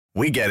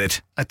We get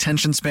it.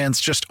 Attention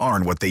spans just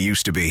aren't what they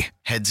used to be.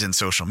 Heads in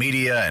social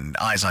media and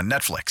eyes on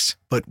Netflix.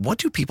 But what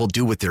do people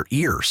do with their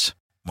ears?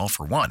 Well,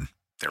 for one,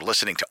 they're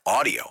listening to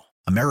audio.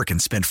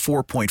 Americans spend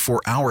 4.4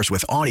 hours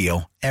with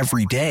audio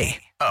every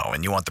day. Oh,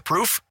 and you want the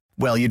proof?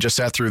 Well, you just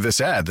sat through this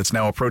ad that's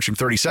now approaching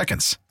 30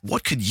 seconds.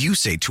 What could you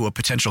say to a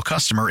potential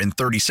customer in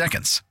 30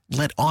 seconds?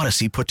 Let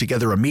Odyssey put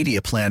together a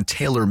media plan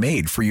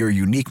tailor-made for your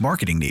unique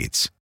marketing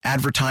needs.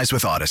 Advertise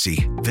with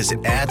Odyssey.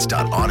 Visit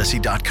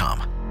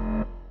ads.odyssey.com.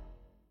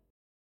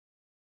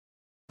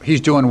 He's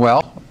doing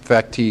well. In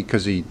fact, he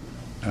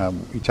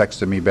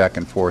texted me back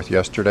and forth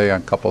yesterday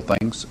on a couple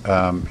things.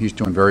 He's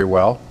doing very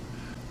well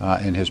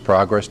in his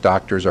progress.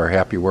 Doctors are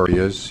happy where he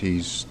is.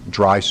 He's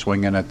dry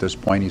swinging at this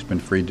point. He's been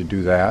free to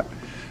do that.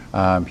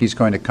 He's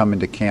going to come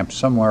into camp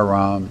somewhere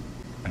around,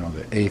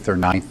 the 8th or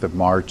 9th of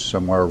March,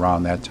 somewhere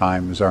around that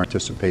time is our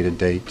anticipated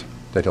date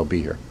that he'll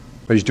be here.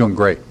 But he's doing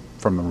great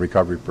from a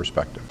recovery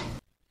perspective.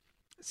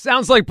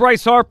 Sounds like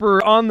Bryce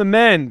Harper on the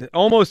mend,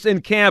 almost in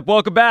camp.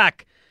 Welcome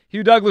back.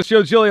 Hugh Douglas,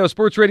 Joe Giglio,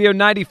 Sports Radio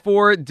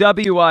 94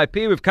 WIP.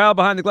 With Kyle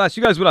behind the glass.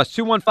 You guys with us,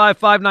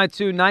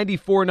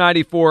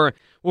 215-592-9494.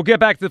 We'll get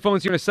back to the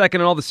phones here in a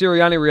second and all the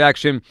Sirianni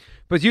reaction.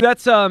 But Hugh,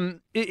 that's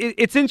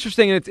it's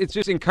interesting, and it's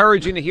just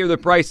encouraging to hear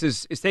that Bryce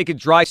is taking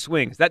dry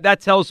swings.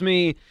 That tells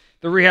me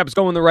the rehab's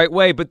going the right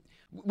way. But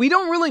we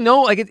don't really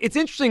know. Like it's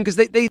interesting because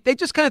they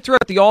just kind of threw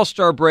out the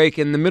All-Star break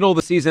in the middle of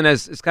the season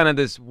as kind of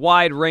this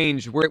wide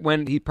range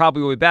when he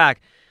probably will be back.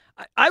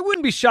 I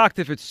wouldn't be shocked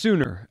if it's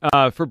sooner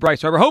for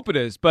Bryce Harper. I hope it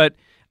is, but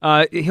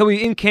he'll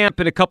be in camp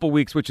in a couple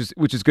weeks, which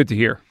is good to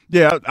hear.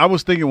 Yeah, I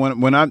was thinking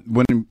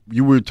when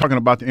you were talking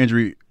about the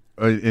injury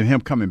and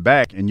him coming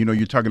back, and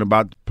you're talking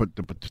about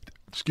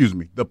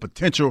the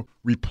potential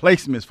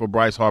replacements for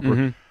Bryce Harper.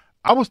 Mm-hmm.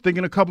 I was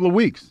thinking a couple of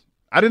weeks.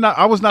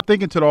 I was not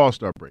thinking to the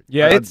All-Star break.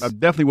 Yeah, I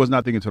definitely was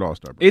not thinking to the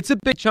All-Star break. It's a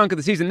big chunk of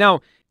the season.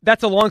 Now,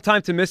 that's a long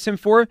time to miss him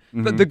for.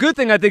 Mm-hmm. The good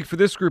thing I think for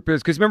this group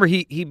is because remember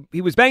he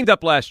was banged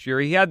up last year.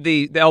 He had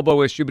the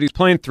elbow issue, but he's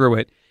playing through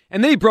it,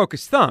 and then he broke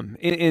his thumb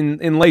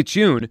in late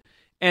June,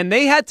 and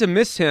they had to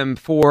miss him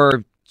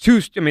for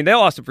they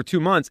lost him for 2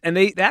 months, and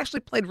they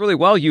actually played really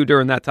well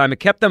during that time. It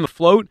kept them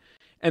afloat,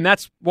 and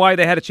that's why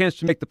they had a chance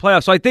to make the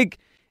playoffs. So I think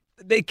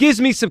it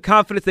gives me some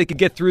confidence they could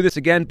get through this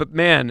again. But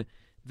man,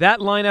 that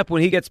lineup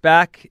when he gets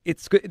back,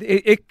 it's good.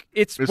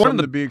 It's something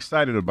to be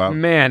excited about.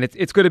 Man,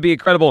 it's going to be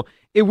incredible.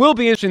 It will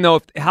be interesting though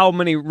how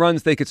many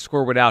runs they could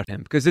score without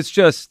him, because it's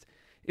just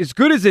as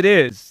good as it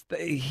is.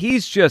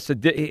 He's just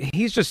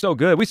so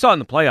good. We saw it in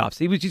the playoffs.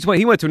 He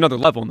went to another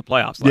level in the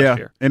playoffs last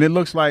year. And it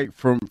looks like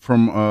from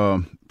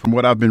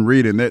what I've been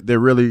reading, they're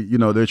really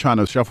they're trying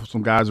to shuffle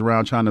some guys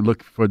around, trying to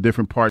look for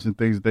different parts and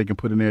things that they can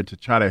put in there to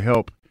try to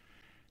help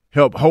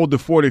hold the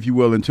fort, if you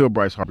will, until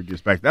Bryce Harper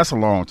gets back. That's a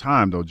long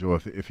time, though, Joe,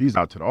 if he's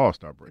out to the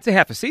All-Star break. It's a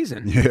half a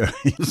season. Yeah,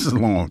 it's a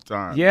long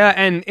time. Yeah,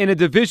 and in a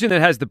division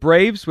that has the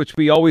Braves, which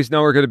we always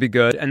know are going to be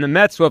good, and the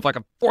Mets, who have like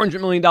a $400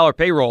 million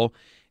payroll,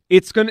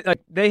 it's going to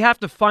they have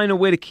to find a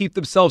way to keep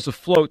themselves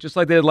afloat, just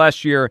like they did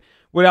last year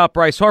without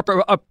Bryce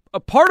Harper. A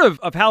part of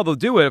how they'll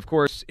do it, of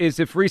course, is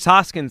if Rhys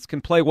Hoskins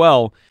can play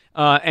well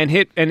and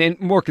hit and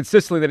more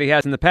consistently than he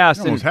has in the past.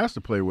 He almost has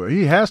to play well.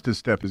 He has to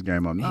step his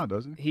game up now,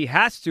 doesn't he? He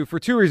has to for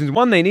two reasons.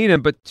 One, they need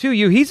him, but two,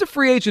 he's a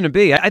free agent to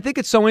be. I think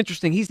it's so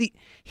interesting.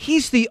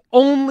 He's the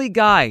only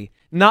guy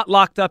not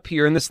locked up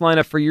here in this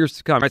lineup for years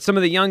to come. Right? Some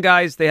of the young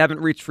guys, they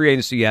haven't reached free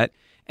agency yet,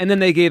 and then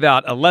they gave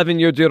out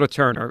 11-year deal to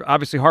Turner.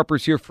 Obviously,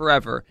 Harper's here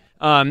forever.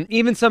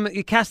 Even some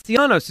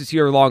Castellanos is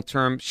here long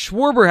term.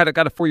 Schwarber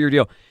got a 4-year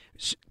deal.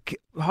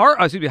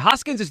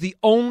 Hoskins is the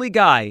only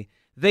guy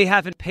they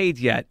haven't paid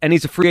yet, and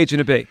he's a free agent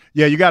to be.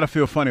 Yeah, you got to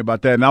feel funny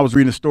about that. And I was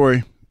reading a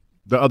story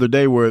the other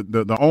day where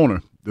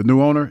the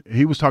new owner,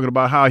 he was talking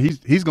about how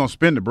he's going to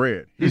spend the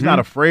bread. He's not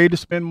afraid to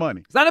spend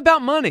money. It's not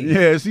about money.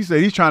 Yes, he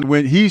said he's trying to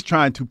win. He's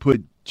trying to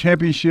put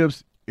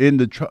championships in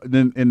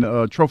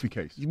the trophy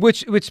case.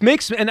 Which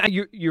makes, and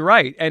you're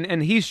right,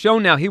 and he's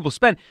shown now he will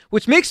spend,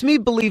 which makes me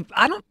believe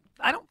I don't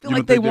feel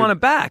like they want him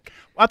back.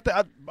 I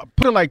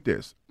put it like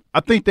this. I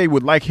think they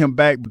would like him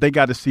back, but they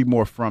got to see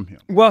more from him.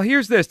 Well,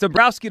 here's this.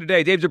 Dombrowski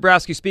today, Dave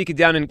Dombrowski speaking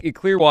down in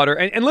Clearwater.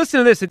 And listen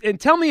to this and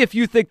tell me if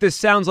you think this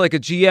sounds like a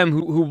GM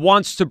who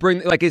wants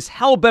to is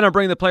hell-bent on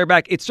bringing the player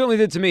back. It certainly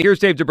did to me. Here's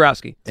Dave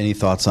Dombrowski. Any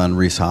thoughts on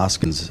Rhys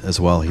Hoskins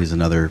as well? He's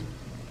another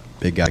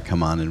big guy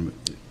come on, and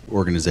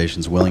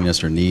organization's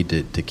willingness or need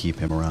to keep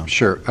him around.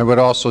 Sure. I would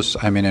also,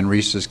 in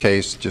Rhys's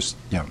case, just,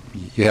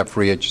 you have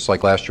free agents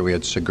like last year we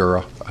had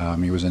Segura.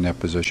 He was in that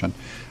position.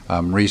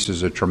 Rhys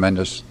is a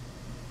tremendous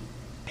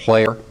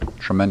player,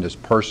 tremendous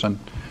person.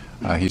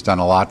 He's done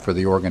a lot for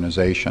the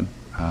organization.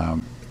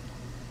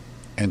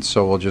 And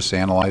so we'll just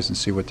analyze and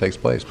see what takes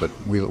place. But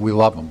we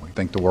love him. We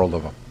think the world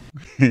of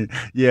him.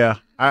 Yeah,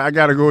 I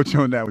got to go with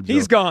you on that one, Joe.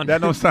 He's gone.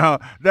 That don't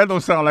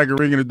sound like a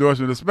ringing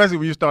endorsement, especially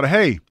when you start,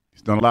 hey,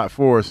 he's done a lot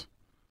for us.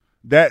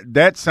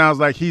 That sounds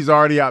like he's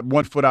already out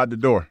 1 foot out the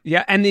door.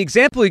 Yeah, and the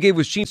example he gave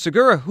was Jean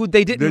Segura, who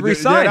they didn't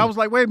re-sign. Yeah, I was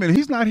like, wait a minute,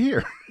 he's not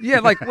here. Yeah,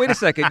 wait a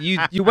second. You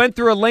went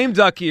through a lame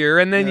duck year,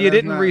 and then you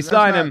didn't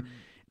re-sign him.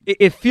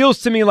 It feels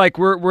to me like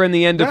we're in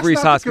the end of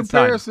Rhys Hoskins'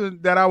 time. That's not the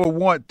comparison that I would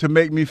want to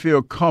make me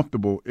feel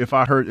comfortable if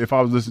I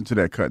was listening to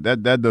that cut.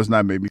 That does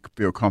not make me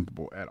feel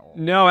comfortable at all.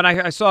 No, and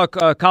I saw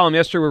a column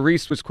yesterday where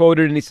Rhys was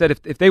quoted, and he said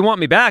if they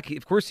want me back,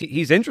 of course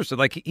he's interested.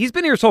 Like, he's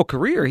been here his whole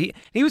career.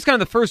 He was kind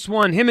of the first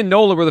one. Him and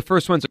Nola were the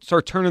first ones to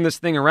start turning this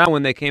thing around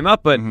when they came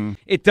up, but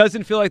it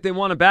doesn't feel like they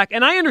want him back.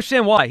 And I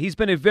understand why. He's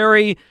been a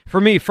very, for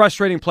me,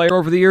 frustrating player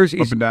over the years.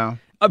 Up and down.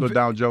 Look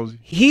down, Josie.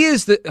 He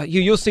is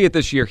you'll see it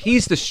this year.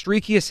 He's the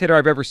streakiest hitter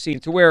I've ever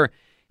seen, to where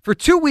for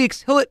 2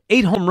 weeks he'll hit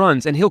 8 home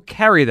runs and he'll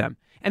carry them,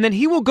 and then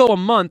he will go a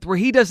month where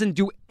he doesn't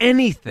do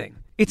anything.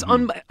 It's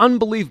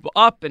unbelievable,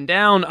 up and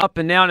down,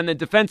 and then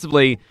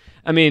defensively,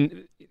 I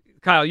mean,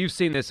 Kyle, you've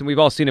seen this, and we've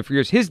all seen it for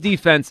years. His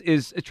defense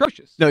is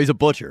atrocious. No, he's a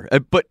butcher.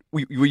 But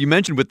you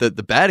mentioned with the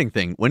batting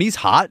thing, when he's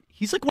hot,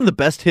 he's like one of the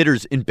best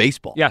hitters in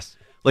baseball. Yes,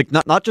 like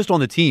not just on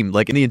the team,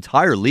 like in the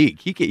entire league.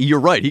 You're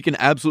right. He can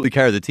absolutely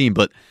carry the team,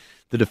 but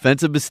the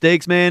defensive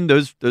mistakes, man,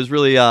 those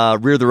really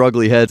rear their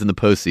ugly heads in the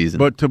postseason.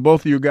 But to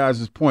both of you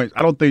guys' points,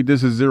 I don't think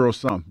this is zero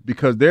sum,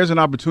 because there's an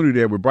opportunity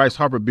there with Bryce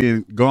Harper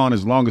being gone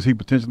as long as he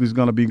potentially is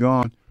going to be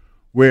gone,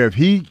 where if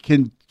he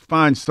can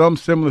find some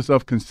semblance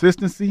of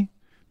consistency,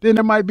 then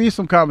there might be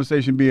some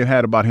conversation being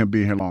had about him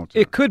being here long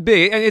term. It could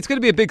be, and it's going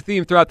to be a big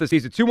theme throughout the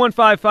season.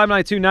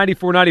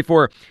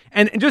 215-592-9494.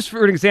 And just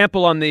for an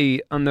example on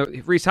the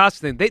Rhys Hoskins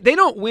thing, they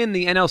don't win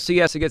the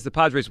NLCS against the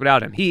Padres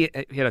without him. He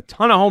had a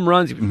ton of home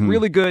runs. He was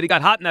really good. He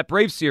got hot in that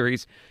Braves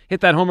series,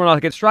 hit that home run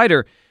against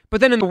Strider. But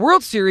then in the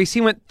World Series,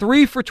 he went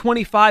 3 for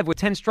 25 with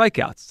 10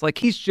 strikeouts. Like,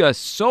 he's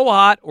just so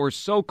hot or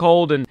so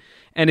cold, and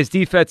his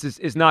defense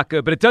is not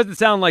good. But it doesn't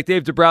sound like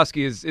Dave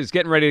Dombrowski is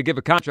getting ready to give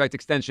a contract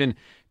extension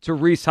to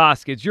Rhys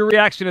Hoskins. Your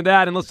reaction to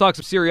that, and let's talk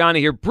some Sirianni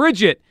here.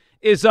 Bridget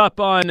is up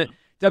on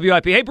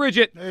WIP. Hey,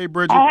 Bridget. Hey,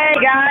 Bridget. Hey,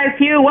 guys.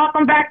 Hugh,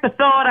 welcome back to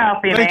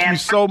Philadelphia, Thank you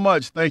so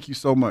much. Thank you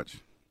so much.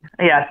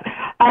 Yes.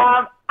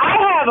 I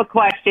have a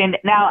question.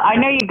 Now, I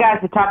know you guys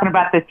were talking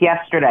about this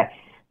yesterday.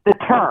 The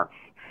turf.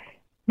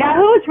 Now,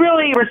 who's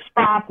really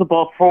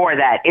responsible for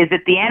that? Is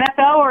it the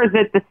NFL or is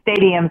it the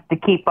stadiums to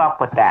keep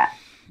up with that?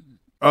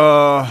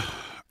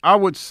 I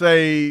would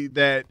say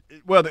that,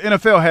 well, the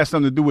NFL has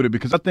something to do with it,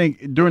 because I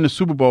think during the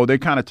Super Bowl, they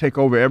kind of take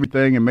over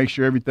everything and make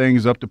sure everything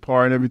is up to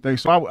par and everything.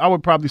 So I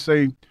would probably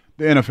say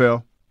the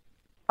NFL.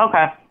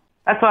 Okay.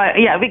 That's why,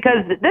 yeah,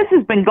 because this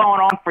has been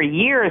going on for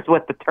years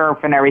with the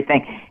turf and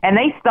everything, and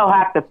they still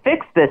have to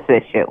fix this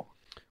issue.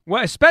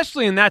 Well,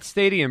 especially in that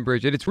stadium,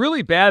 Bridget. It's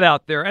really bad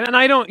out there. And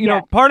I don't, you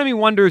know, part of me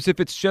wonders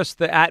if it's just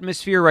the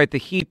atmosphere, right? The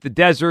heat, the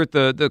desert,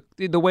 the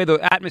way the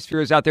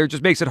atmosphere is out there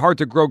just makes it hard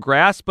to grow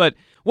grass. But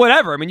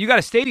whatever. I mean, you got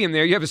a stadium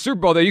there. You have a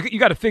Super Bowl there. You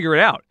got to figure it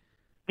out.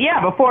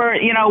 Yeah, before,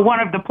 one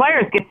of the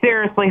players gets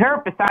seriously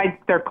hurt besides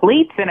their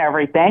cleats and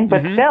everything.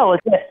 But still,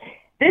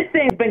 this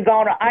thing's been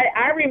going on.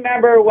 I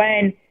remember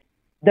when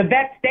the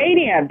Vet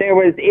Stadium, there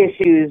was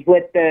issues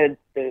with the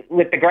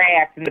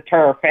grass and the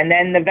turf, and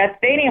then the Vet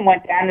Stadium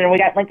went down, and we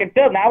got Lincoln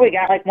Field. Now we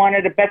got like one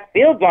of the best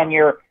fields on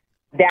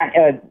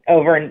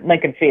over in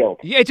Lincoln Field.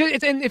 Yeah,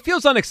 and it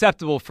feels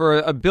unacceptable for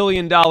a $1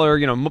 billion,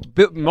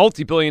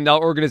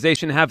 multi-billion-dollar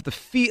organization to have the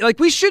fee. Like,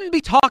 we shouldn't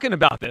be talking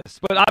about this,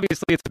 but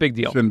obviously it's a big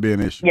deal. Shouldn't be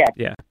an issue.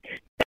 Yeah.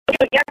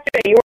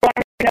 Yesterday, you were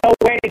wanting to know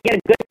where to get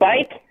a good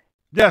bike?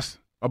 Yes,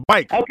 a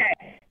bike. Okay.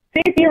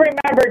 See if you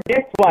remember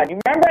this one. You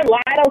remember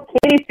Lionel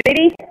Kitty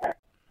City?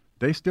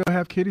 They still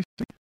have Kitty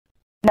City?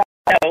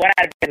 No, we're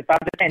not business. I'm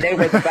just saying they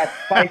were the best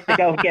place to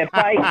go get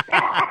bikes.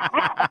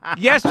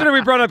 Yesterday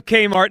we brought up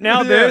Kmart.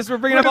 Now we're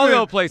bringing up all the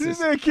old places. You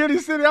said Kitty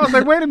City. I was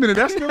like, wait a minute,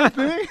 that's still a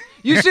thing?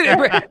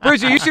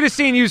 Bridget, you should have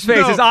seen Hugh's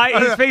face. His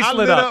face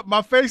lit up.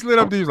 My face lit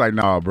up. He was like,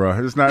 "No,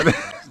 bro, it's not."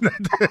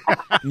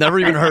 Never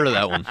even heard of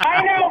that one.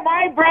 I know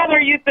my brother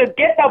used to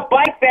get the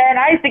bike there, and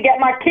I used to get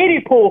my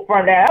kiddie pool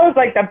from there. That was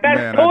like the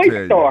best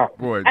toy store.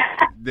 Boy,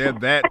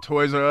 that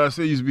Toys R Us.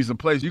 It used to be some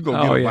place you go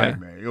get a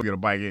bike, man. You'll get a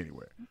bike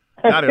anywhere.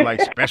 Now they're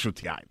like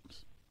specialty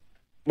items.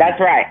 That's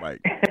right.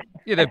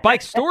 Yeah, they're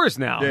bike stores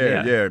now.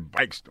 Yeah,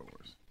 bike stores.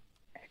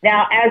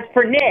 Now, as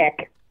for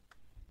Nick,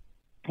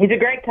 he's a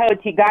great coach.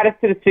 He got us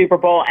to the Super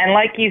Bowl. And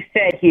like you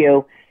said,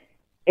 Hugh,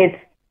 it's,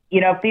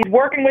 if he's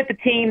working with the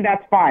team,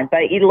 that's fine. But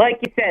like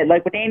you said,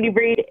 like with Andy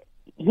Reid,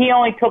 he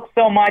only took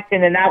so much,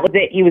 and then that was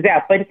it. He was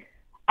out. But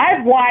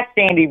I've watched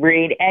Andy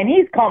Reid, and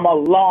he's come a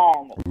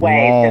long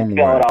way since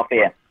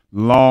Philadelphia.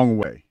 Long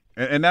way.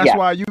 And that's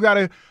why you got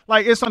to,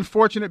 it's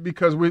unfortunate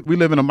because we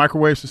live in a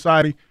microwave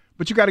society,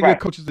 but you got to give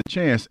coaches a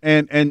chance.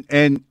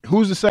 And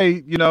who's to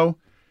say,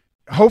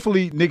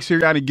 hopefully Nick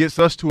Sirianni gets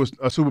us to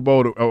a Super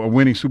Bowl, a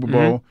winning Super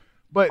Bowl,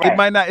 but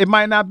it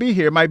might not be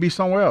here. It might be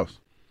somewhere else.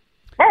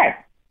 Right.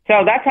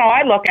 So that's how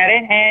I look at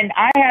it. And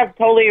I have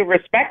totally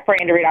respect for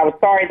Andy Reid. I was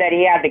sorry that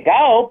he had to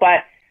go,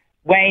 but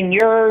when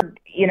you're,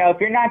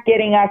 if you're not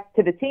getting us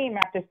to the team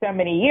after so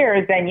many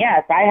years, then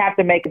yes, I have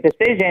to make a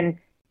decision.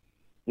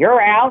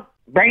 You're out.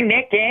 Bring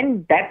Nick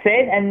in. That's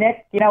it. And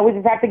Nick, we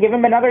just have to give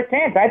him another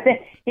chance. I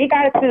think he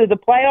got us to the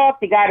playoffs.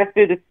 He got us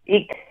to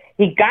he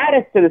got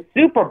us to the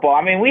Super Bowl.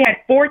 I mean, we had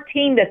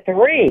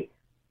 14-3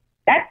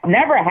 That's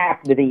never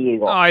happened to the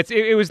Eagles. Oh,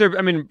 it was their.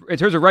 I mean, in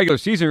terms of regular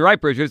season, you're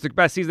right, Bridge. It's the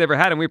best season they ever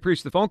had, and we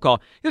appreciate the phone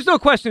call. There's no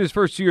question his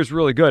first 2 years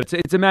really good.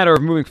 It's a matter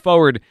of moving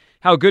forward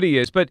how good he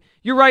is. But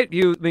you're right.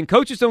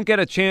 Coaches don't get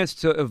a chance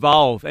to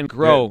evolve and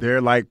grow.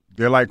 They're like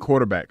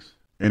quarterbacks,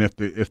 and if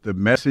the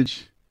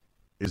message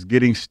is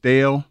getting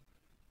stale,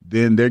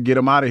 then they get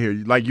them out of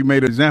here. Like you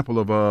made an example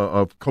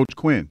of Coach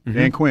Quinn,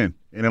 Dan Quinn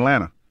in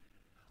Atlanta.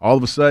 All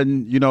of a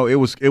sudden, it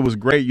was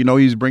great.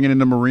 He's bringing in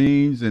the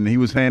Marines, and he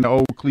was saying the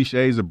old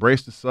cliches of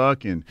brace to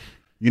suck and,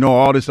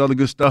 all this other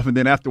good stuff. And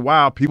then after a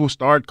while, people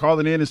start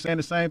calling in and saying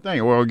the same thing.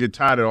 Or get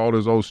tired of all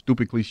those old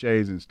stupid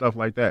cliches and stuff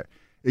like that.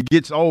 It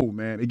gets old,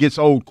 man. It gets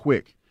old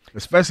quick,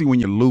 especially when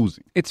you're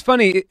losing. It's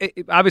funny.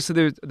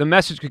 Obviously, the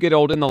message could get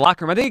old in the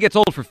locker room. I think it gets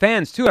old for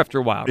fans, too, after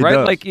a while, right?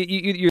 Does. Like,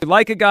 you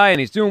like a guy, and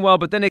he's doing well,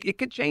 but then it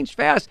could change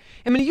fast.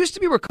 I mean, it used to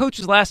be where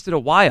coaches lasted a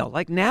while.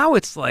 Like, now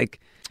it's like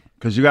 –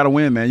 because you got to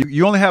win, man.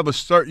 You only have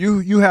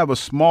you have a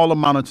small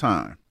amount of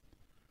time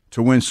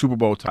to win Super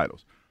Bowl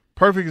titles.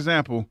 Perfect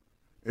example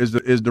is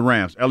the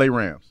Rams, L.A.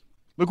 Rams.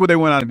 Look what they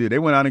went out and did. They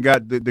went out and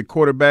got the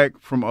quarterback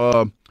from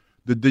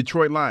the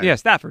Detroit Lions. Yeah,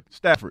 Stafford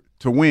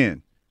to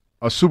win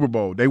a Super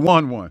Bowl. They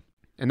won one.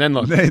 And then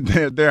look.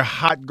 They're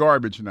hot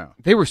garbage now.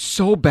 They were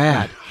so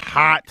bad.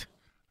 Hot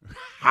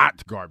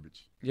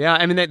garbage. Yeah,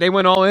 I mean, they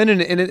went all in, and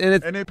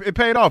it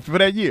paid off for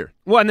that year.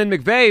 Well, and then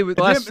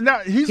McVay. Now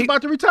he's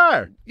about to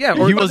retire. Yeah,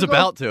 he was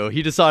about to.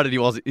 He decided he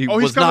was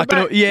not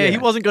going to. Yeah, he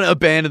wasn't going to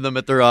abandon them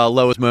at their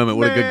lowest moment.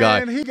 What a good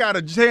guy. He got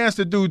a chance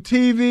to do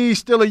TV,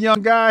 still a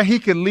young guy. He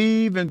could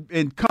leave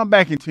and come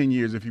back in 10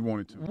 years if he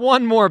wanted to.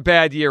 One more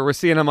bad year, we're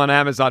seeing him on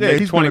Amazon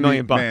make $20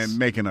 million. Man,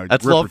 making a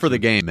That's love for the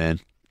game,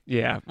 man.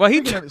 Yeah. Well,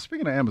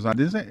 speaking of Amazon,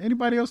 does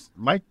anybody else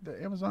like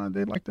the Amazon?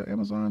 They like the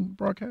Amazon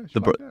broadcast?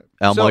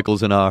 Al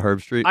Michaels and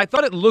Herb Street. I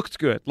thought it looked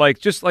good.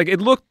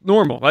 It looked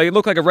normal. Like it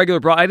looked like a regular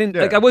broad. I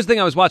was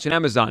thinking I was watching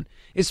Amazon.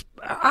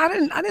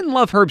 I didn't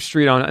love Herb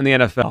Street on the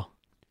NFL.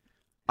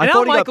 And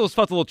Al Michaels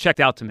felt a little checked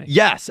out to me.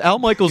 Yes, Al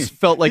Michaels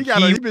felt like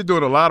he's been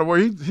doing a lot of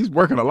work. He's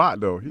working a lot,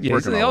 though. He's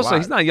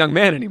not a young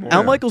man anymore.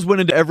 Al Michaels went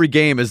into every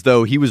game as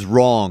though he was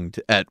wronged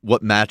at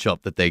what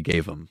matchup that they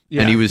gave him.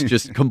 Yeah. And he was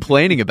just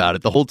complaining about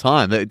it the whole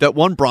time. That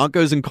one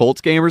Broncos and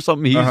Colts game or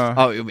something, he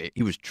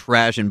was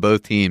trashing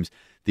both teams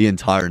the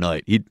entire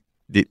night.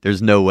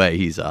 There's no way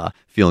he's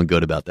feeling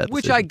good about that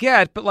Which decision. I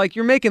get, but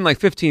you're making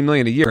 $15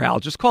 million a year,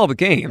 Al. Just call the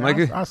game.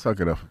 Yeah, I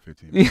suck it up for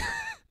 15 million.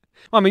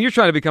 Well, I mean, you're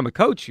trying to become a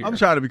coach here. I'm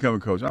trying to become a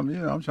coach. I'm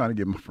trying to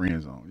get my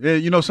friends on.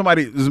 Yeah,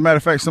 somebody, as a matter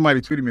of fact,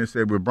 somebody tweeted me and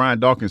said, well, Brian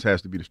Dawkins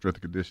has to be the strength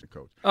and conditioning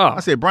coach. Oh. I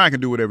said, Brian can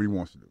do whatever he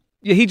wants to do.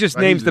 Yeah, he just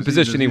names the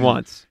position he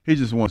wants. He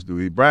just wants to do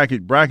it. Brian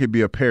could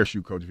be a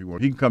parachute coach if he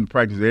wants. He can come to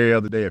practice every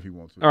other day if he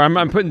wants to. All right,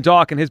 I'm putting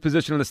Dawk in his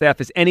position on the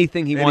staff as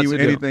anything he wants to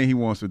do. Anything he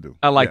wants to do.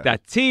 I like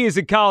that. T is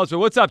in college. So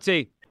what's up,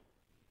 T?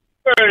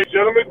 Hey,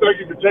 gentlemen.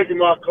 Thank you for taking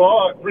my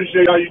call. I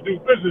appreciate how you do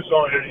business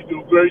on here. You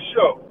do a great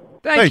show.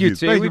 Thank you,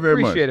 T. Thank we you very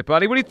appreciate much. it,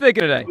 buddy. What are you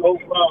thinking today? Real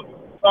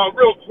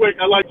quick,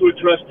 I like to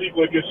address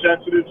people that get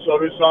sensitive. So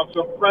there's some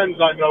friends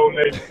I know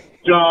named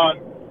John,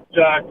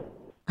 Jack,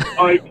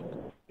 Ike.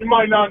 You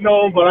might not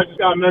know them, but I just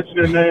got to mention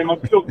their name. I'm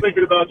still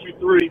thinking about you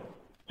three,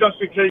 just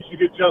in case you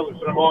get jealous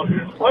that I'm on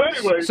here. But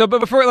anyway. So, but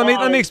before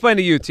let me explain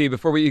to you, T,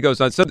 before he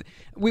goes on. So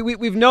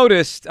we've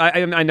noticed.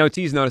 I know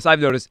T's noticed. I've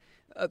noticed.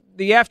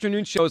 The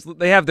afternoon shows,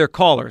 they have their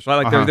callers,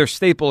 right? Like their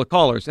staple of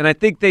callers, and I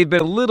think they've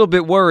been a little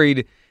bit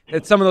worried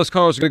that some of those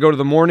callers are going to go to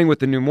the morning with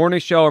the new morning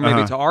show, or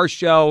maybe to our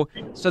show.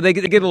 So they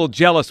get a little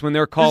jealous when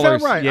their callers.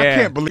 Is that right? Yeah. I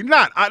can't believe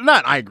not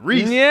Ike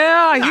Reese.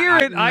 Yeah, I hear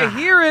it. I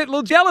hear it. A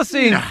little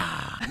jealousy.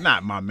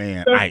 Not my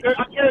man I Ike.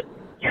 can't.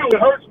 It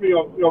hurts me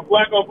on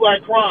black on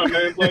black crime,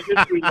 man. Black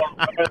history month,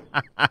 man.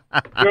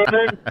 You know what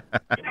I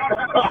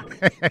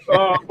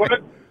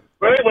mean?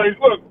 But anyways,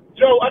 look,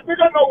 Joe, I think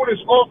I know where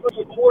this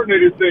offensive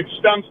coordinator thing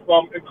stems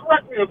from. And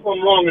correct me if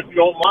I'm wrong, if you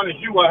don't mind. And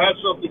Hugh, I have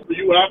something for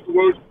you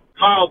afterwards.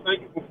 Kyle,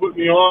 thank you for putting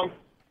me on.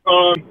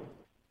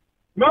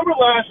 Remember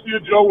last year,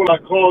 Joe, when I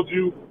called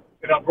you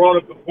and I brought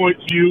up the point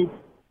to you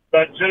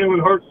that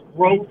Jalen Hurts'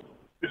 growth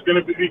is going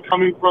to be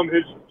coming from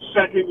his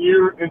second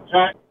year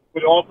intact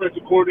with the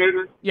offensive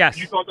coordinator? Yes.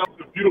 You thought that was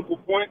a beautiful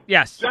point?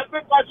 Yes. I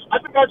think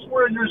that's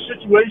where your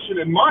situation,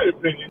 in my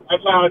opinion,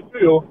 that's how I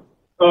feel,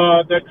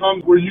 that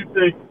comes where you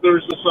think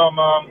there's some,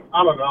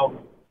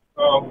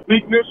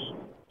 weakness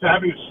to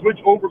having to switch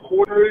over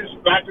coordinators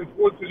back and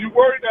forth because you're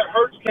worried that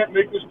Hurts can't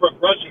make this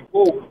progression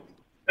forward.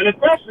 And if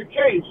that's the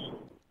case,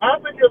 I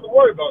don't think you have to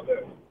worry about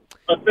that.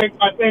 I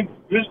think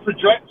his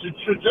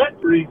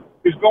trajectory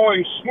is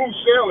going smooth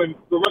sailing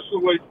the rest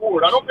of the way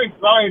forward. I don't think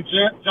Brian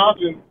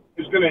Johnson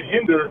is going to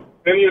hinder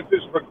any of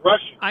this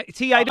progression. I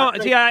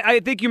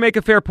think you make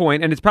a fair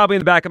point, and it's probably in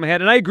the back of my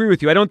head, and I agree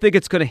with you. I don't think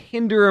it's going to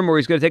hinder him or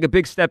he's going to take a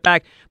big step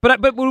back.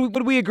 But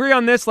would we agree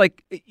on this?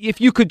 Like,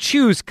 if you could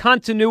choose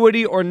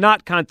continuity or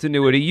not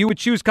continuity, you would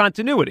choose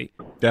continuity.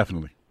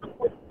 Definitely.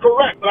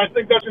 Correct, but I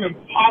think that's an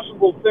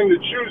impossible thing to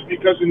choose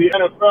because in the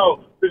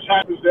NFL, this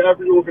happens to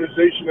every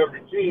organization, every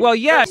team. Well,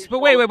 yes, but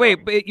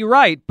wait. But you're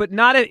right. But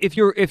not if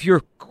your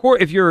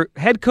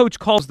head coach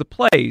calls the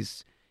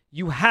plays.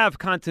 you have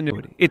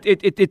continuity.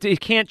 It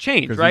can't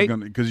change, right?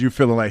 Because you're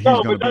feeling like he's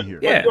going to be here.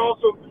 Yeah.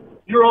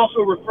 You're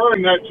also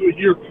referring that to a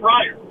year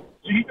prior.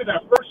 So he did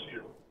that first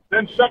year.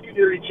 Then second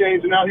year he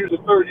changed, and now here's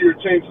the third year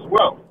change as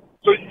well.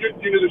 So there's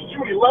too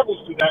many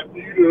levels to that for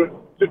you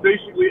to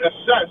basically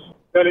assess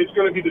that it's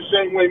going to be the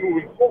same way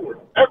moving forward.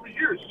 Every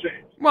year it's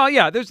changed. Well,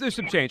 yeah, there's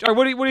some change. All right,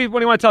 what do you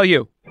want to tell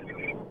you?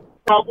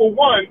 Well,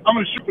 one, I'm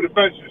going to shoot for the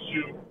fences,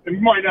 and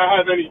you might not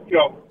have any,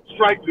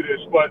 strength to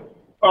this, but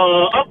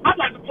I'd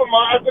like to put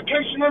my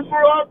application in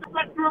for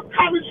director of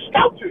college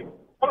scouting.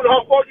 I don't know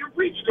how far your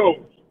reach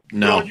goes.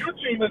 No. Your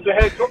team is the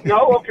head coach.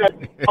 No, okay.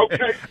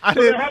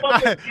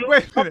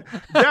 Wait a minute.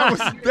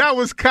 That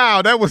was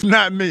Kyle. That was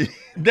not me.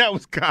 That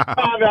was Kyle.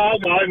 I know.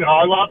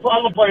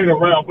 I'm playing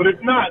around, but if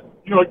not,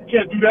 you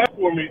can't do that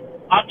for me.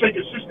 I'll take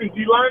assistant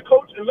D-line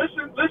coach, and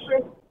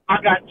listen.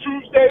 I got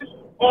Tuesdays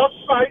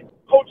off-site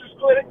coaches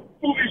clinic,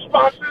 fully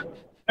sponsored,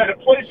 at a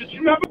place that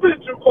you've never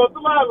been to called the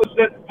Lilas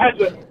that has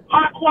a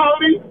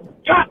high-quality,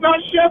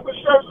 top-notch chef that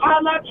serves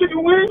high-notch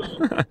chicken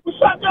wings.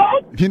 What's up,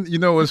 dog? You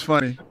know what's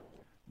funny?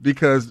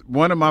 Because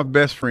one of my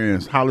best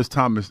friends, Hollis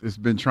Thomas, has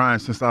been trying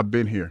since I've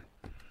been here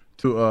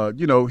to,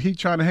 he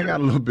trying to hang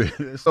out a little bit.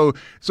 So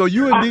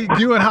you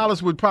and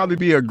Hollis would probably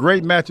be a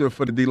great matchup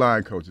for the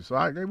D-line coaches.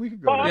 So we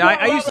could go. Yeah,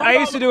 I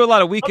used to do a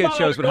lot of weekend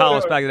shows with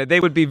Hollis back in the day. They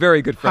would be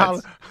very good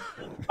friends.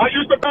 I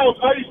used to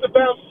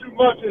bounce too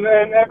much, and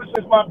ever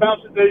since my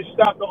bouncing days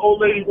stopped, the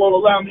old lady won't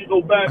allow me to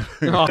go back.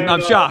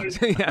 I'm shocked.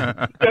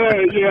 Yeah,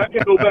 I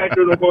can't go back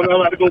there no more. I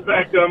like to go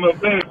back there. I'm a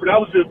band, but that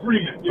was the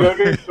agreement. You know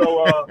what I mean?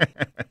 So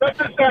that's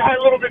just I had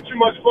a little bit too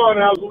much fun,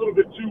 and I was a little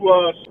bit too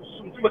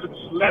much of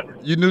a celebrity.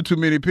 You knew too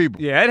many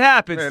people. Yeah, it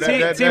happens.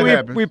 Yeah, T,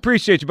 happens. we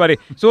appreciate you, buddy.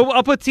 So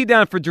I'll put T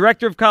down for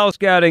director of college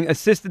scouting,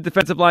 assistant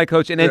defensive line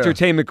coach, and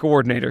entertainment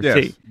coordinator. Yes,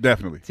 T.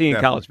 definitely. T in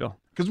Collegeville.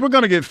 Because we're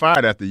going to get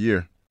fired after a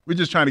year. We're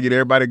just trying to get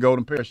everybody a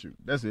golden parachute.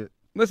 That's it.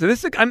 Listen,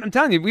 I'm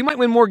telling you, we might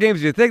win more games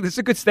than you think. This is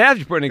a good staff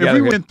you're putting together.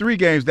 If we win 3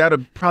 games,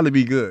 that'll probably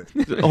be good.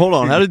 Hold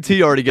on. How did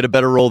T already get a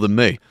better role than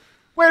me?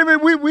 Wait a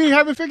minute. We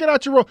haven't figured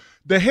out your role.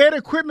 The head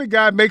equipment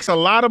guy makes a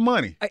lot of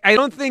money. I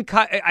don't think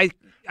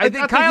I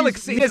think Kyle,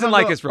 he doesn't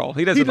like his role.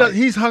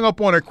 He's hung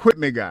up on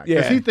equipment guy.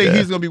 Because he thinks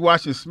he's going to be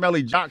watching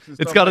smelly jocks and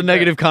stuff. It's got like a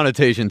negative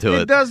connotation to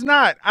it. It does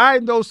not. I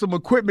know some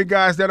equipment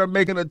guys that are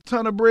making a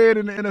ton of bread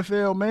in the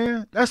NFL,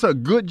 man. That's a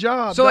good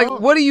job. So,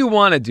 dog. what do you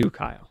want to do,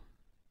 Kyle?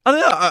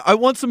 I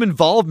want some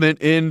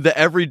involvement in the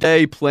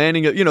everyday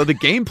planning, the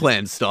game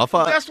plan stuff.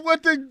 That's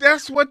what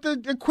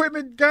the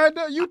equipment guy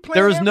does. You plan.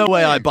 There is no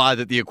way everything. I buy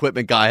that the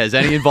equipment guy has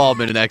any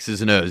involvement in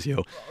X's and O's.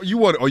 You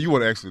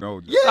want X's and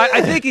O's? Yeah.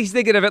 I think he's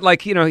thinking of it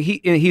like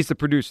he's the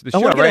producer of the show.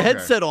 I want to get a right?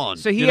 headset on.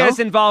 So he has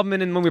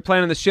involvement in when we're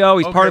planning the show.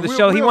 He's part of the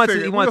show. He wants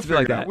to be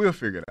like that. We'll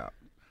figure it out.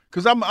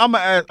 Because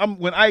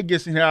when Ike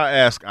gets in here, I'll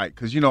ask Ike.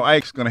 Because,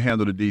 Ike's going to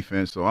handle the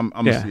defense, so I'm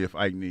going to see if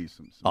Ike needs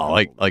some.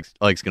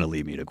 Ike's going to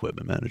leave me an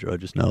equipment manager. I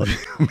just know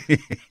it.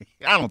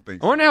 I don't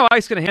think so. I wonder how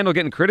Ike's going to handle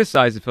getting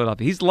criticized in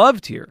Philadelphia. He's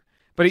loved here.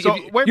 But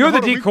you're the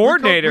D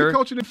coordinator. We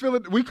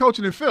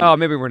coaching in Philly. Oh,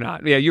 maybe we're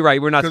not. Yeah, you're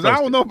right. We're not. Because I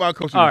don't know about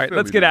coaching All in right, Philly.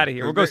 let's get out of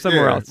here. We'll go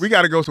somewhere else. We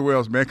got to go somewhere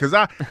else, man. Because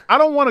I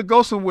don't want to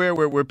go somewhere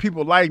where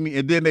people like me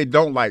and then they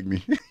don't like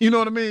me. You know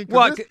what I mean?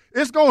 Well,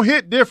 it's going to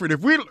hit different.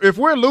 If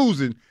we're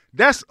losing,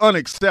 that's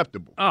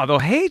unacceptable. Oh, they'll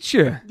hate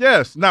you.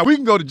 Yes. Now, we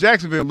can go to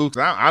Jacksonville and lose.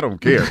 I don't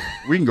care.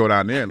 We can go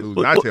down there and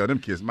lose. I tell them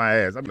kiss my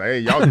ass. I'm like, hey,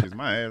 y'all kiss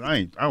my ass.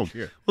 I don't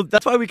care. Well,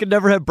 that's why we could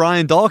never have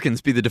Brian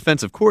Dawkins be the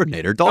defensive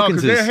coordinator.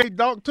 Dawkins they hate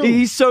Dawk too.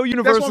 He's so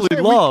universally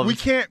loved. We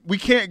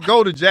can't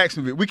go to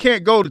Jacksonville. We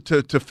can't go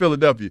to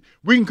Philadelphia.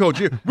 We can coach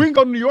here. We can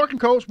go to New York and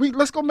coach.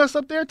 Let's go mess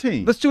up their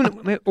team. Let's do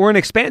an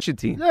expansion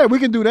team. Yeah, we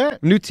can do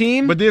that. New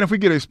team. But then if we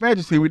get an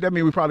expansion team, that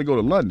means we probably go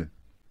to London.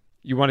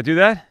 You want to do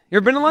that? You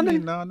ever been to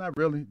London? No, not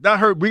really. That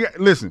hurt.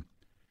 Listen,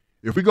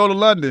 if we go to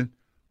London,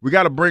 we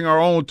got to bring our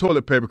own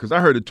toilet paper because I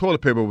heard the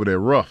toilet paper over there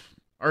rough.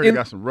 I heard they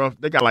got some rough.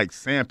 They got like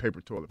sandpaper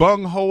toilet.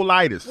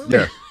 Bungholitis.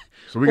 Yeah.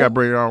 So we got to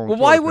bring our own. Well,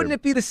 why wouldn't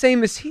it be the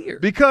same as here?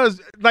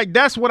 Because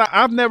that's what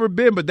I've never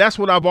been, but that's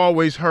what I've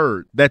always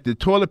heard, that the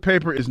toilet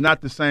paper is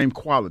not the same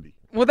quality.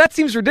 Well, that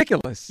seems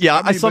ridiculous.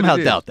 Yeah, I somehow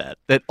doubt that.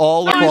 That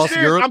all across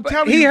Europe. I'm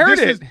telling you, he heard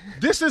it.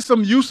 This is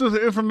some useless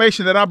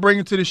information that I'm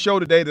bringing to the show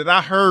today that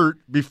I heard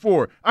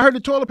before. I heard the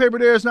toilet paper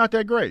there is not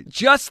that great.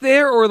 Just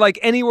there or like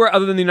anywhere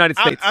other than the United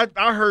States?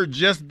 I heard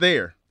just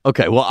there.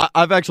 Okay, well,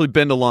 I've actually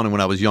been to London when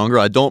I was younger.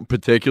 I don't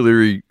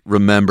particularly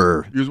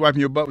remember. You was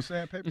wiping your butt with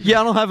sandpaper? Yeah,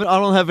 I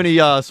don't have any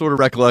sort of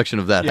recollection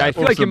of that. Yeah, I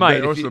feel like you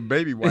might. Or some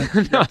baby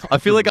wipes. No. I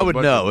feel like I would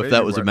know if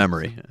that was a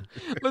memory.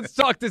 Let's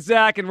talk to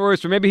Zach and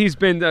Royster. Maybe he's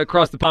been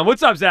across the pond.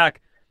 What's up, Zach?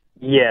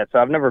 Yeah, so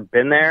I've never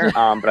been there,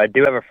 but I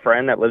do have a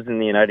friend that lives in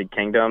the United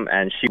Kingdom,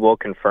 and she will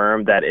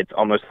confirm that it's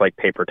almost like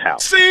paper towel.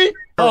 See?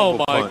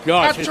 Oh, my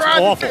gosh, it's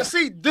awful.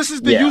 See, this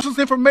is the useless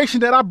information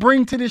that I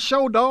bring to this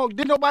show, dog.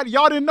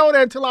 Y'all didn't know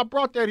that until I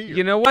brought that here.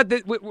 You know what?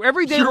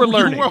 Every day we're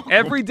learning.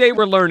 Every day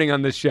we're learning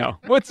on this show.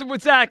 What's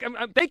Zach?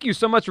 Thank you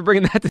so much for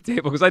bringing that to the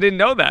table because I didn't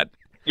know that.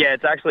 Yeah,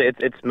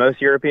 it's most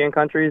European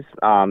countries.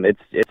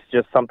 It's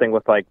just something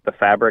with like the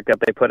fabric that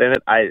they put in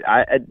it.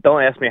 I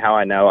don't ask me how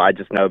I know. I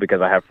just know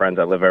because I have friends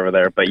that live over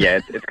there. But yeah,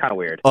 it's kind of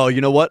weird. Oh,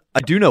 you know what?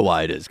 I do know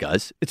why it is,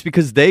 guys. It's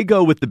because they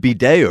go with the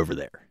bidet over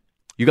there.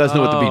 You guys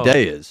know what the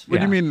bidet is. What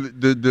do you mean,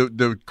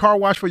 the car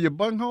wash for your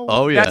bunghole?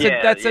 Oh,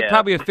 yeah. That's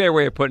probably a fair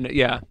way of putting it,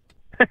 yeah.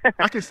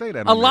 I can say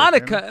that. A lot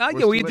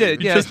of we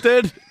did. Yeah, just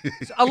did.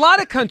 A lot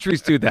of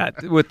countries do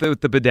that with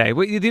the bidet.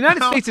 The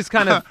United States is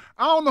kind of.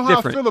 I don't know how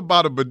different. I feel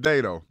about a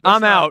bidet though.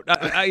 I'm out.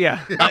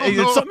 Yeah,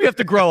 it's something you have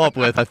to grow up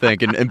with, I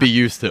think, and be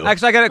used to.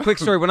 Actually, I got a quick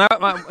story. When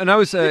I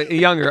was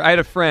younger, I had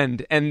a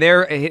friend, and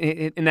there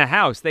in the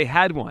house they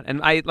had one,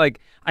 and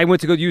I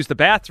went to go use the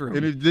bathroom.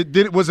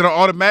 And was it an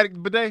automatic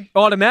bidet?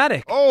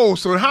 Automatic. Oh,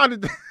 so how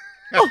did?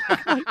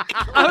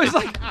 I was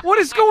like, what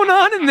is going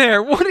on in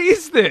there? What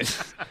is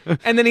this?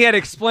 And then he had to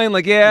explain,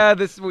 we have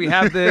this.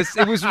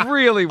 It was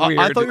really weird.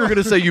 I thought you were going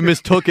to say you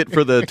mistook it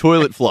for the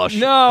toilet flush.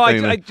 No, I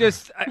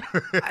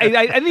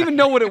didn't even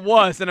know what it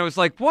was. And I was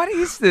like, what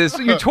is this?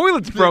 Your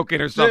toilet's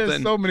broken or something.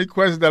 There's so many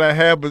questions that I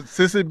have, but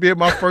since it being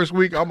my first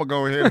week, I'm going to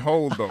go ahead and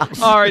hold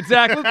those. All right,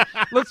 Zach,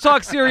 let's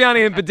talk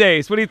Sirianni and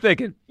bidets. What are you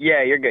thinking?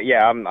 Yeah, you're good.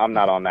 Yeah, I'm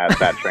not on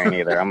that train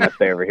either. I'm going to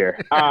stay over here.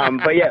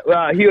 But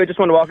yeah, Hugh, I just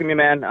want to welcome you,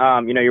 man.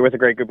 You're with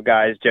a great group of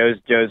guys.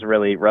 Joe's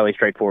really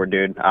straightforward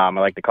dude. I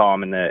like to call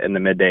him in the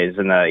middays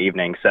and the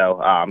evenings.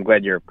 So I'm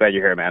glad you're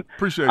here, man.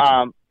 Appreciate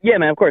you. Yeah,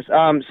 man, of course.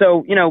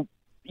 So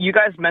you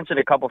guys mentioned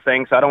a couple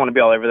things, so I don't want to be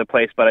all over the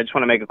place, but I just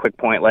want to make a quick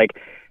point. Like,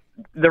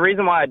 the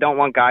reason why I don't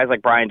want guys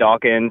like Brian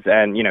Dawkins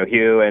and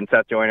Hugh and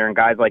Seth Joyner and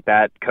guys like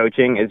that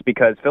coaching is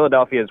because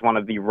Philadelphia is one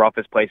of the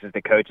roughest places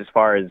to coach as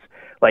far as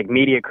like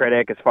media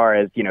critic, as far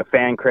as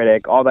fan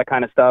critic, all that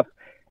kind of stuff.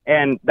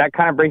 And that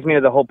kind of brings me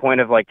to the whole point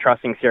of like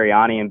trusting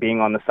Sirianni and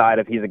being on the side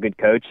of he's a good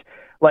coach.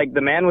 Like,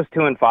 the man was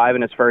 2-5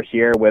 in his first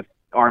year with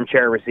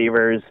armchair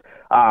receivers,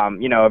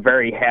 a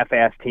very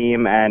half-assed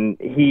team, and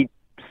he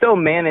still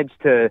managed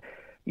to,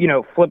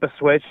 flip a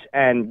switch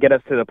and get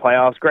us to the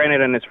playoffs.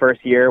 Granted, in his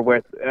first year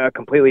with a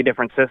completely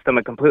different system,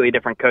 a completely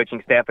different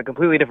coaching staff, a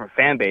completely different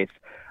fan base,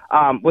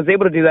 was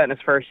able to do that in his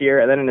first year.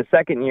 And then in his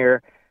second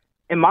year,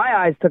 in my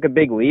eyes, took a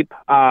big leap.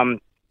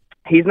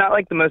 He's not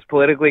like the most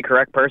politically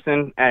correct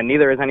person, and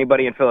neither is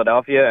anybody in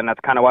Philadelphia, and that's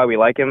kind of why we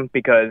like him,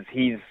 because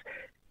he's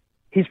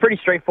pretty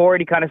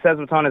straightforward. He kind of says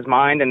what's on his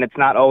mind, and it's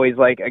not always,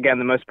 like, again,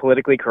 the most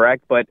politically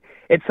correct, but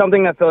it's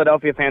something that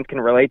Philadelphia fans can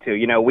relate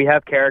to. We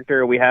have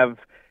character, we have,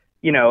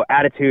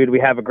 attitude, we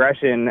have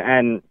aggression,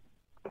 and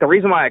the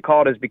reason why I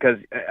called is because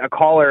a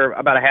caller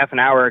about a half an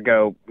hour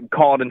ago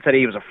called and said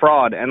he was a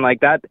fraud, and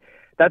like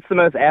that's the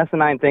most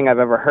asinine thing I've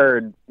ever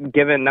heard,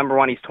 given, number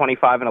one, he's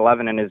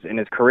 25-11 in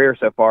his career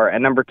so far,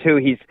 and number two,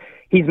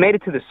 he's made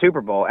it to the Super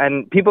Bowl.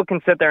 And people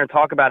can sit there and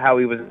talk about how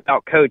he was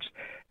outcoached.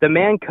 The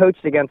man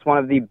coached against one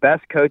of the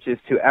best coaches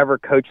to ever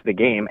coach the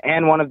game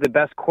and one of the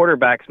best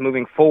quarterbacks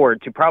moving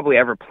forward to probably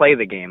ever play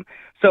the game.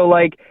 So,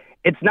 like,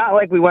 it's not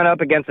like we went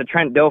up against a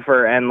Trent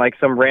Dilfer and, like,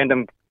 some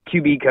random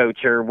QB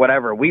coach or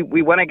whatever. We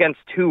went against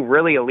two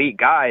really elite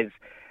guys.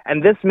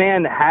 And this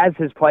man has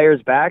his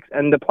players' backs,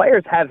 and the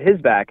players have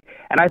his back.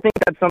 And I think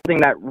that's something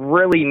that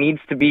really needs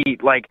to be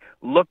like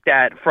looked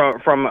at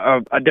from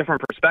a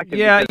different perspective.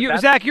 Yeah,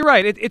 Zach, you're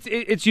right.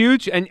 It's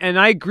huge, and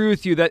I agree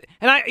with you that.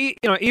 And I,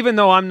 even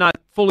though I'm not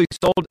fully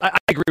sold, I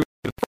agree with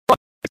you.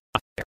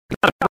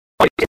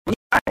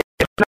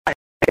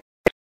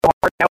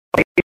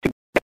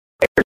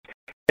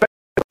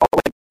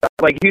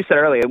 Like you said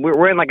earlier,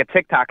 we're in like a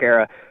TikTok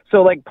era.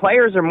 So like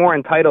players are more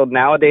entitled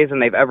nowadays than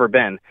they've ever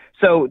been.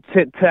 So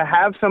to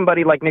have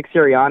somebody like Nick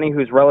Sirianni,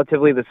 who's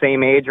relatively the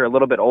same age or a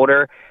little bit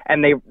older,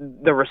 and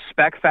the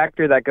respect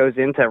factor that goes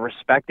into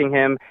respecting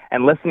him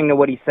and listening to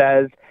what he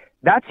says,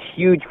 that's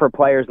huge for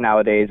players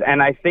nowadays.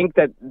 And I think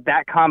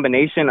that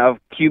combination of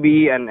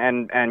QB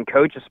and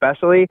coach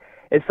especially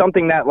is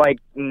something that, like,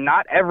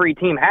 not every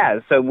team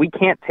has. So we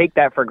can't take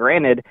that for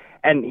granted.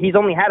 And he's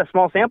only had a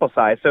small sample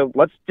size. So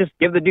let's just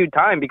give the dude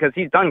time because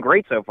he's done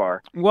great so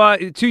far. Well,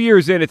 2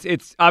 years in,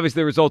 it's obviously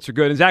the results are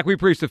good. And, Zach, we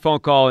appreciate the phone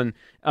call and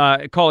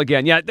call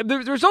again. Yeah, the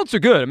results are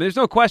good. I mean, there's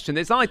no question.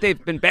 It's not like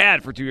they've been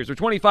bad for 2 years. They're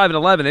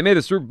 25-11. They made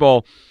the Super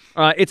Bowl.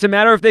 It's a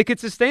matter if they could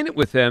sustain it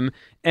with him,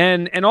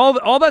 and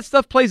all that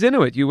stuff plays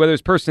into it. Whether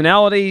it's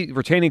personality,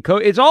 retaining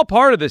coach, it's all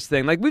part of this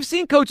thing. Like, we've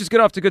seen coaches get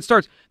off to good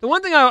starts. The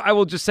one thing I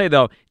will just say,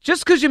 though,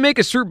 just because you make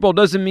a Super Bowl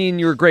doesn't mean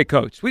you're a great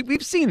coach.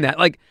 We've seen that.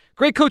 Like,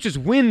 great coaches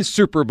win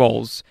Super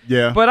Bowls.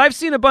 Yeah. But I've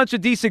seen a bunch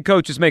of decent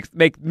coaches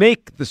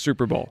make the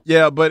Super Bowl.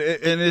 Yeah, but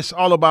it's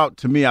all about,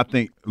 to me, I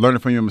think, learning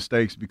from your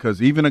mistakes,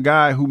 because even a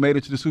guy who made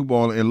it to the Super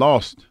Bowl and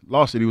lost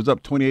it, he was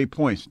up 28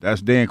 points.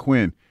 That's Dan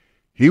Quinn.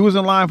 He was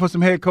in line for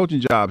some head coaching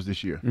jobs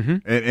this year.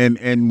 Mm-hmm.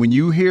 And when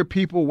you hear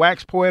people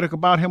wax poetic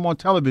about him on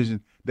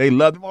television, they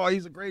love him. Oh,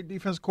 he's a great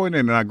defense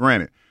coordinator. Now,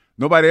 granted,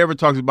 nobody ever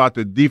talks about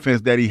the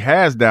defense that he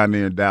has down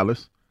there in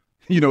Dallas.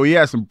 He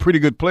has some pretty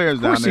good players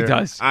down there. Of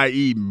course he does.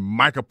 I.e.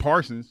 Micah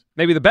Parsons.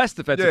 Maybe the best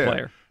defensive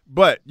player.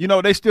 But,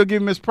 they still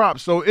give him his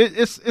props. So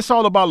it's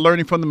all about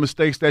learning from the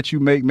mistakes that you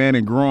make, man,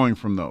 and growing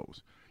from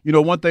those.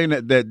 One thing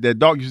that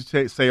Doc used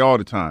to say all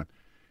the time,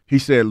 he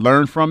said,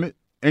 learn from it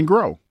and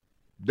grow.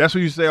 That's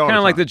what you say all the time. Kind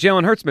of like the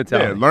Jalen Hurts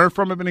mentality. Yeah, learn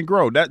from him and then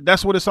grow.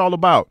 That's what it's all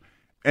about.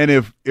 And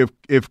if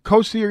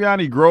Coach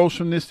Sirianni grows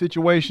from this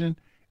situation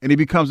and he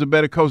becomes a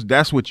better coach,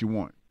 that's what you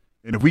want.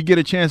 And if we get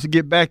a chance to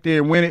get back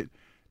there and win it,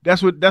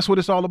 that's what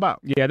it's all about.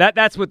 Yeah,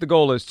 that's what the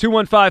goal is.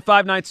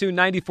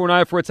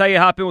 215-592-9494. It's how you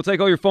hop in. We'll take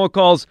all your phone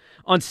calls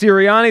on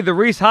Sirianni. The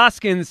Rhys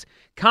Hoskins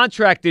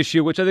contract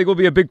issue, which I think will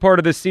be a big part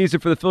of this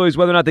season for the Phillies,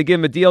 whether or not they give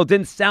him a deal.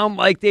 Didn't sound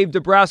like Dave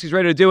Dombrowski's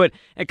ready to do it.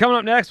 And coming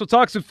up next, we'll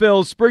talk some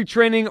Phils. Spring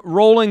training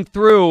rolling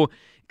through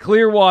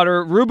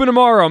Clearwater. Ruben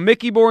Amaro,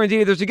 Mickey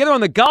Morandini, they're together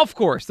on the golf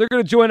course. They're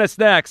going to join us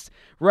next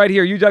right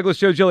here. Hugh Douglas,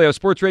 Joe Giglio,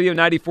 Sports Radio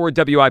 94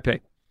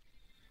 WIP.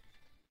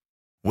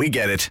 We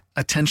get it.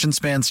 Attention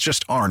spans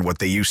just aren't what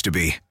they used to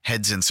be.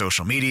 Heads in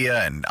social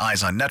media and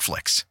eyes on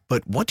Netflix.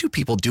 But what do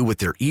people do with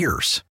their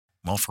ears?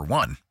 Well, for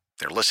one,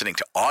 they're listening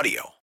to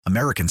audio.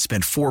 Americans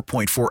spend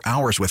 4.4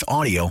 hours with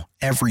audio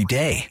every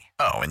day.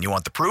 Oh, and you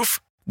want the proof?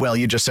 Well,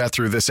 you just sat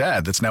through this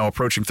ad that's now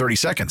approaching 30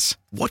 seconds.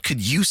 What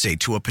could you say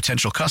to a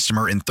potential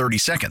customer in 30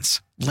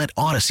 seconds? Let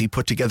Odyssey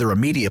put together a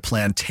media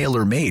plan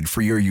tailor-made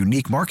for your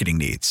unique marketing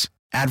needs.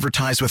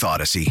 Advertise with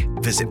Odyssey.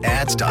 Visit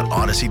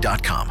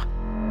ads.odyssey.com.